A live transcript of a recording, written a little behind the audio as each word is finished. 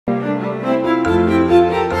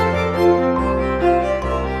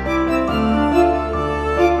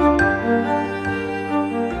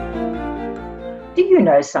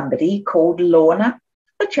know somebody called Lorna?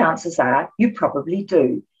 The chances are you probably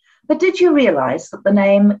do. But did you realise that the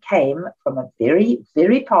name came from a very,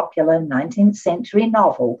 very popular 19th century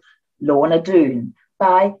novel, Lorna Doone,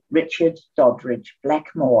 by Richard Doddridge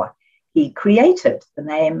Blackmore? He created the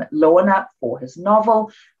name Lorna for his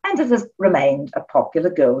novel, and it has remained a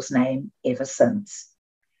popular girl's name ever since.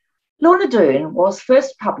 Lorna Doone was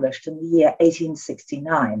first published in the year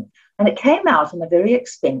 1869, and it came out in a very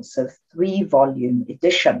expensive 3-volume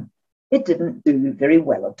edition. It didn't do very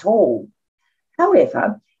well at all.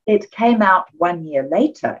 However, it came out 1 year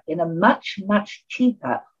later in a much, much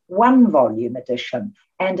cheaper 1-volume edition,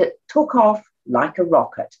 and it took off like a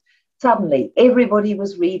rocket. Suddenly, everybody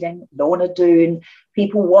was reading Lorna Doone.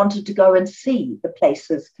 People wanted to go and see the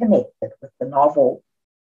places connected with the novel.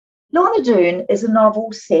 Lorna Doone is a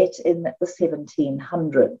novel set in the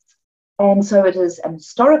 1700s, and so it is an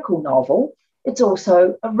historical novel. It's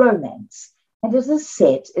also a romance, and it is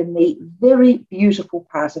set in the very beautiful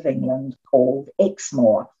part of England called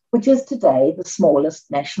Exmoor, which is today the smallest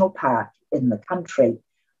national park in the country.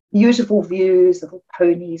 Beautiful views, little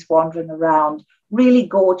ponies wandering around, really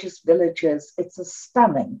gorgeous villages. It's a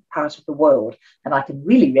stunning part of the world, and I can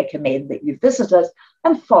really recommend that you visit it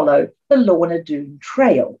and follow the Lorna Doone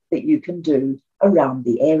trail that you can do around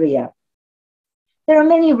the area. There are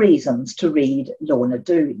many reasons to read Lorna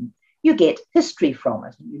Doone. You get history from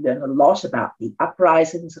it, and you learn a lot about the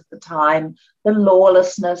uprisings of the time, the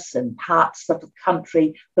lawlessness in parts of the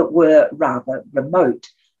country that were rather remote.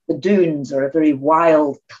 The Doones are a very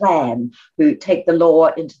wild clan who take the law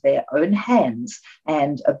into their own hands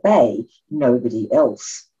and obey nobody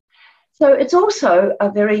else. So it's also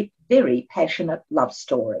a very, very passionate love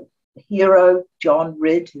story. The hero, John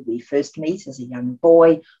Ridd, who we first meet as a young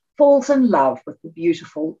boy, falls in love with the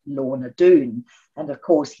beautiful Lorna Doone. And of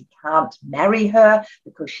course, he can't marry her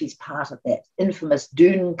because she's part of that infamous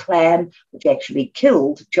Doone clan, which actually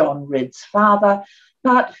killed John Ridd's father.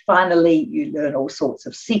 But finally, you learn all sorts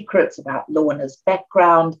of secrets about Lorna's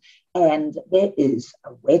background, and there is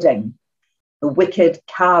a wedding. The wicked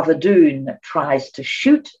Carver Doone tries to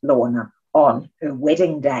shoot Lorna on her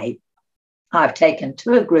wedding day. I've taken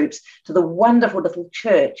tour groups to the wonderful little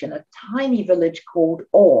church in a tiny village called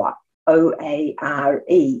Oare,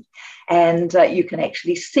 O-A-R-E, and you can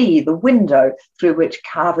actually see the window through which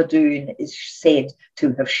Carver Doone is said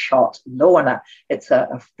to have shot Lorna. It's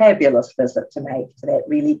a fabulous visit to make to that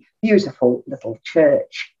really beautiful little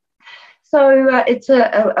church. So it's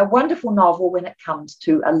a wonderful novel when it comes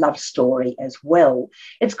to a love story as well.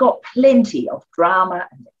 It's got plenty of drama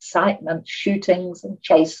and excitement, shootings and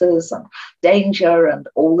chases and danger and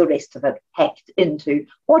all the rest of it packed into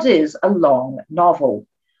what is a long novel.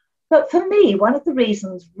 But for me, one of the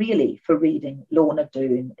reasons really for reading Lorna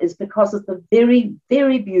Doone is because of the very,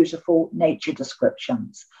 very beautiful nature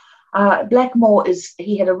descriptions. Blackmore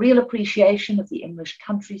he had a real appreciation of the English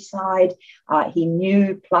countryside. He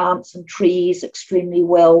knew plants and trees extremely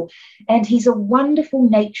well, and he's a wonderful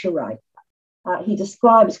nature writer. He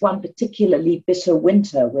describes one particularly bitter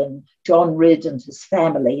winter when John Ridd and his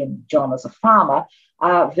family, and John as a farmer,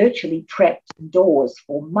 are virtually trapped indoors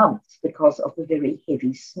for months because of the very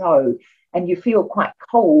heavy snow. And you feel quite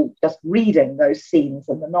cold just reading those scenes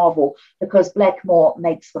in the novel because Blackmore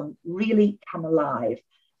makes them really come alive.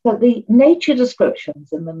 So the nature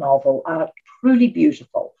descriptions in the novel are truly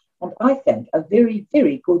beautiful, and I think a very,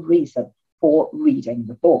 very good reason for reading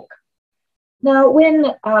the book. Now,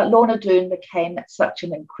 when Lorna Doone became such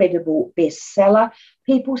an incredible bestseller,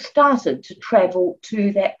 people started to travel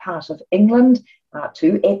to that part of England,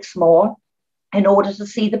 to Exmoor, in order to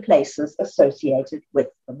see the places associated with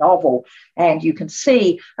the novel. And you can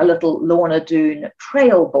see a little Lorna Doone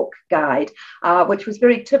trail book guide, which was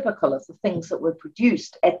very typical of the things that were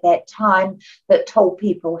produced at that time that told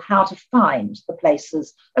people how to find the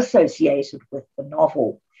places associated with the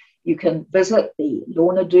novel. You can visit the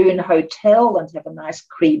Lorna Doone Hotel and have a nice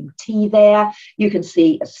cream tea there. You can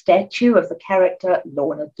see a statue of the character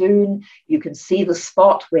Lorna Doone. You can see the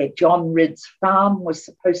spot where John Ridd's farm was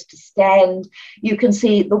supposed to stand. You can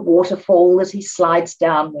see the waterfall that he slides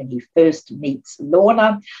down when he first meets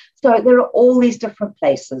Lorna. So there are all these different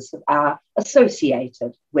places that are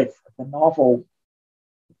associated with the novel.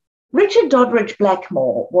 Richard Doddridge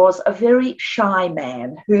Blackmore was a very shy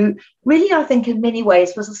man who really, I think, in many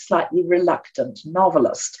ways was a slightly reluctant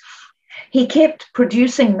novelist. He kept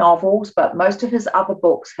producing novels, but most of his other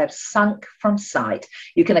books have sunk from sight.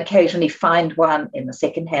 You can occasionally find one in the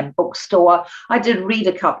secondhand bookstore. I did read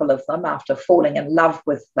a couple of them after falling in love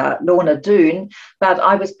with Lorna Doone, but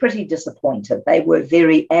I was pretty disappointed. They were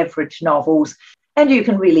very average novels, and you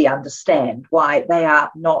can really understand why they are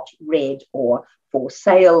not read or for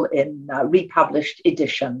sale in republished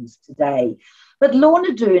editions today. But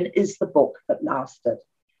Lorna Doone is the book that lasted.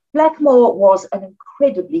 Blackmore was an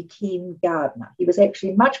incredibly keen gardener. He was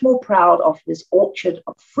actually much more proud of his orchard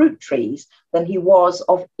of fruit trees than he was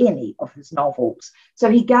of any of his novels. So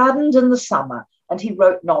he gardened in the summer and he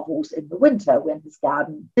wrote novels in the winter when his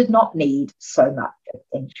garden did not need so much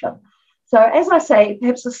attention. So, as I say,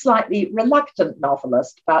 perhaps a slightly reluctant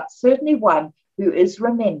novelist, but certainly one who is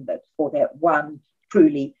remembered for that one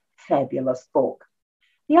truly fabulous book.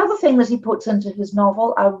 The other thing that he puts into his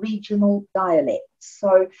novel are regional dialects.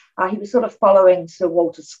 So he was sort of following Sir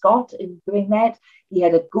Walter Scott in doing that. He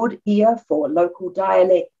had a good ear for local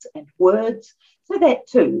dialects and words. So that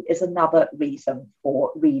too is another reason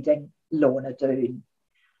for reading Lorna Doone.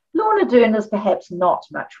 Lorna Doone is perhaps not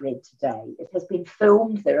much read today. It has been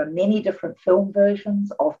filmed. There are many different film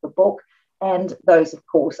versions of the book, and those, of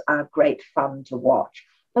course, are great fun to watch.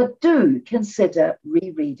 But do consider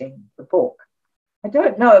rereading the book. I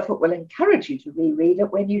don't know if it will encourage you to reread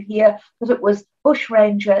it when you hear that it was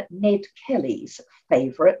bushranger Ned Kelly's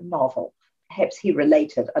favourite novel. Perhaps he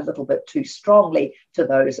related a little bit too strongly to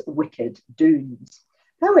those wicked Doones.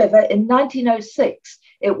 However, in 1906,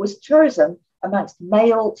 it was chosen amongst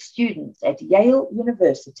male students at Yale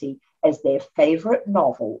University as their favourite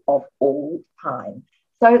novel of all time.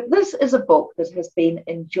 So this is a book that has been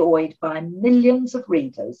enjoyed by millions of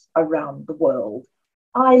readers around the world.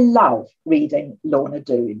 I love reading Lorna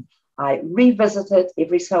Doone. I revisit it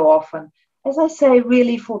every so often, as I say,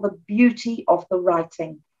 really for the beauty of the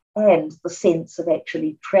writing and the sense of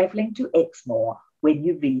actually travelling to Exmoor when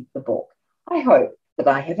you read the book. I hope that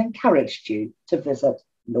I have encouraged you to visit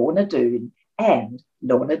Lorna Doone and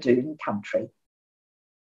Lorna Doone country.